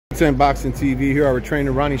210 Boxing TV. Here, our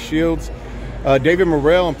trainer Ronnie Shields. David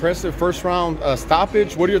Morrell, impressive first round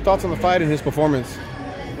stoppage. What are your thoughts on the fight and his performance?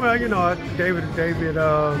 Well, you know, David is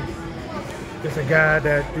a guy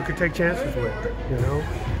that you could take chances with, you know.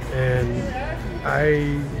 And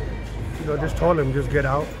I, just told him just get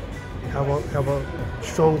out, have a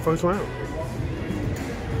strong first round.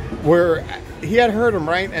 Where he had hurt him,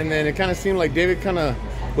 right? And then it kind of seemed like David kind of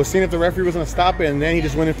was seeing if the referee was going to stop it, and then he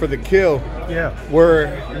just went in for the kill. Yeah.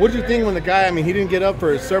 What did you think when the guy, I mean, he didn't get up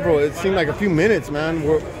for several, it seemed like a few minutes, man.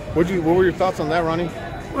 What were your thoughts on that, Ronnie?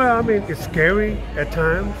 Well, I mean, it's scary at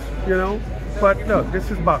times, you know. But look, this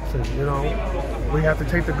is boxing, you know. We have to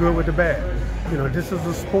take the good with the bad. You know, this is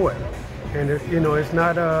a sport. And, it's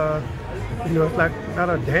not it's like not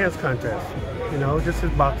a dance contest. You know, this is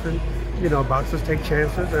boxing. You know, boxers take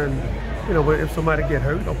chances, and if somebody get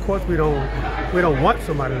hurt, of course we don't want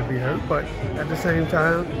somebody to be hurt, but at the same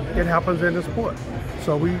time, it happens in the sport.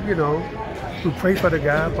 So we pray for the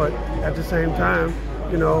guy, but at the same time,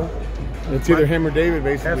 it's either him or David,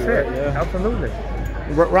 basically. That's it. Right? Yeah. Absolutely.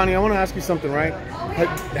 Ronnie, I want to ask you something, right?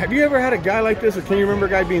 Have you ever had a guy like this, or can you remember a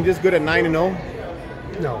guy being this good at 9-0?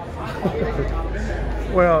 No.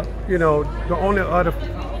 Well, the only other,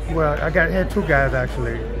 had two guys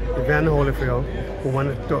actually. Van Holyfield, who won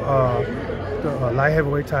the light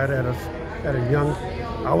heavyweight title at a young.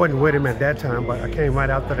 I wasn't with him at that time, but I came right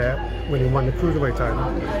after that when he won the cruiserweight title.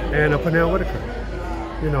 And Pernell Whitaker.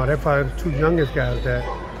 They're probably the two youngest guys that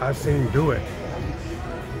I've seen do it.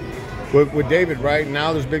 With David, right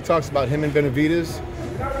now, there's big talks about him and Benavidez.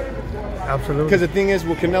 Absolutely. Because the thing is,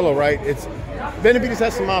 with Canelo, right? Benavidez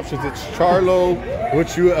has some options. It's Charlo,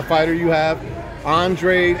 which a fighter you have,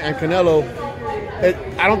 Andre, and Canelo.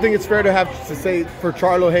 I don't think it's fair to say for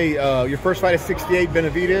Charlo, hey, your first fight is 68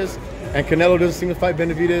 Benavidez, and Canelo doesn't seem to fight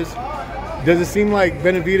Benavidez. Does it seem like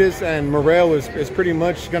Benavidez and Morrell is pretty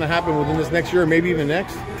much going to happen within this next year, or maybe even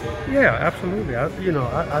next? Yeah, absolutely. I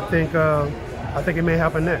think it may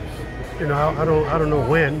happen next. I don't know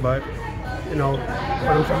when, but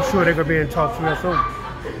I'm sure they're going to be in talks real soon.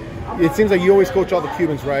 It seems like you always coach all the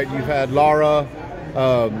Cubans, right? You've had Lara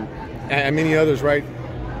and many others, right?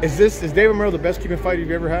 Is David Morrell the best Cuban fighter you've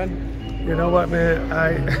ever had? You know what, man?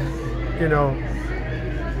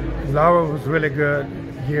 Lara was really good.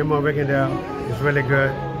 Guillermo Rigondeaux is really good.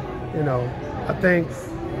 I think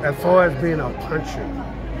as far as being a puncher,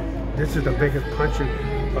 this is the biggest puncher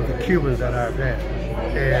of the Cubans that I've had.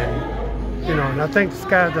 And, and I think the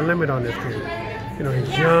sky's the limit on this kid.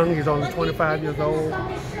 He's young, he's only 25 years old.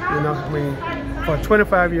 For a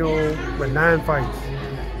 25-year-old with 9 fights,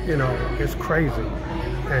 it's crazy.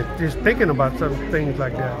 And just thinking about some things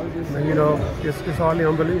like that, it's hardly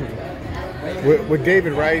unbelievable. With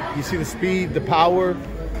David, right? You see the speed, the power.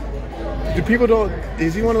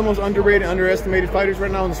 Is he one of the most underrated, underestimated fighters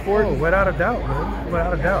right now in the sport? Oh, without a doubt, man.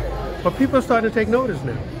 Without a doubt. But people are starting to take notice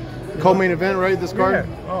now. Co-main event, right? This card?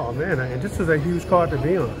 Yeah. Oh, man. And this is a huge card to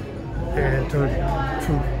be on. And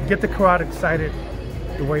to get the crowd excited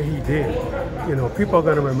the way he did, people are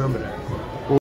going to remember that.